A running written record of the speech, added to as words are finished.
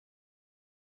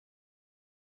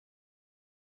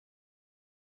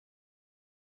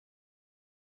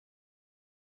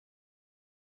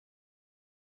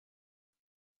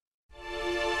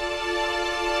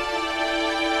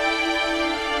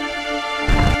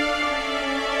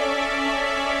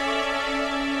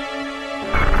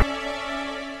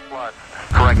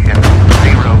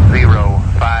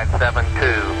11-2.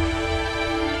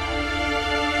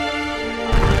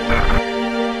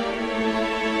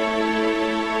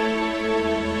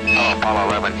 Apollo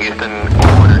 11, Houston,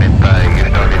 ordered if you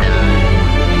started in.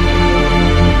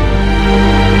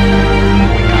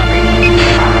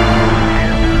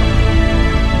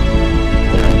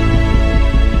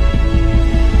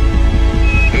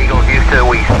 Eagle, Houston,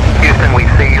 we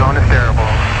see you on the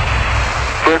terrible.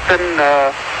 Houston,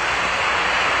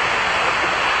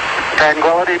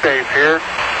 Tranquility Base here.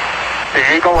 The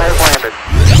Eagle has landed.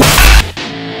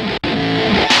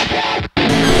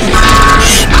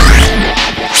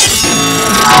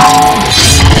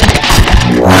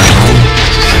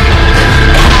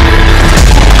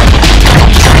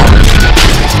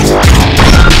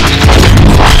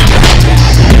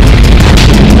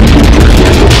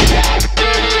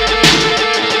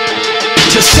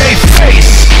 To save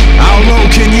face, how low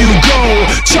can you go?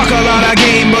 Chuck a lot of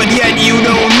game, but yet you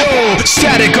don't know.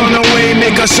 Static on the way,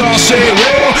 make us all say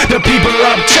whoa. The people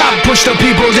up top, push the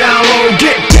people down low.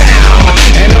 Get down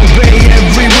and obey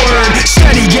every word.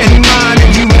 Steady getting mine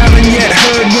if you haven't yet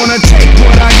heard. Wanna take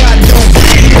what I got, don't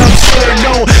be absurd.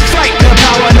 Don't fight the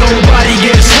power, nobody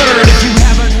gets hurt. If you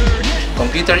haven't heard it.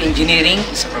 Computer engineering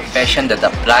is a profession that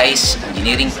applies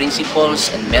engineering principles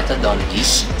and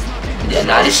methodologies in the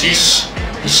analysis,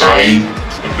 design,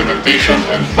 implementation,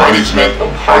 and management of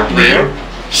hardware,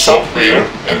 software,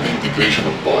 and integration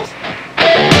of both.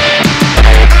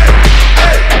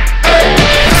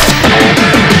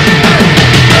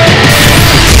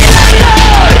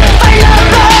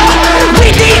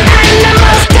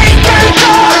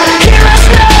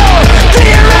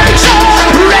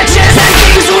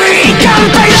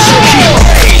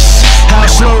 How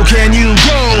slow can you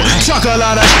go? Talk a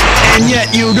lot of and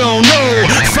yet you don't know.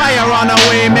 Fire on the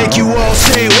way, make you all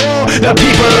say whoa. The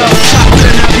people up top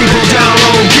and the people down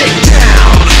low. Get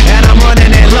down, and I'm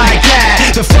running it like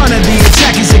that. The front of the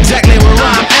attack is exactly where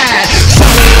I'm at.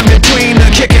 Somewhere in between the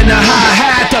kick and the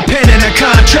hi-hat.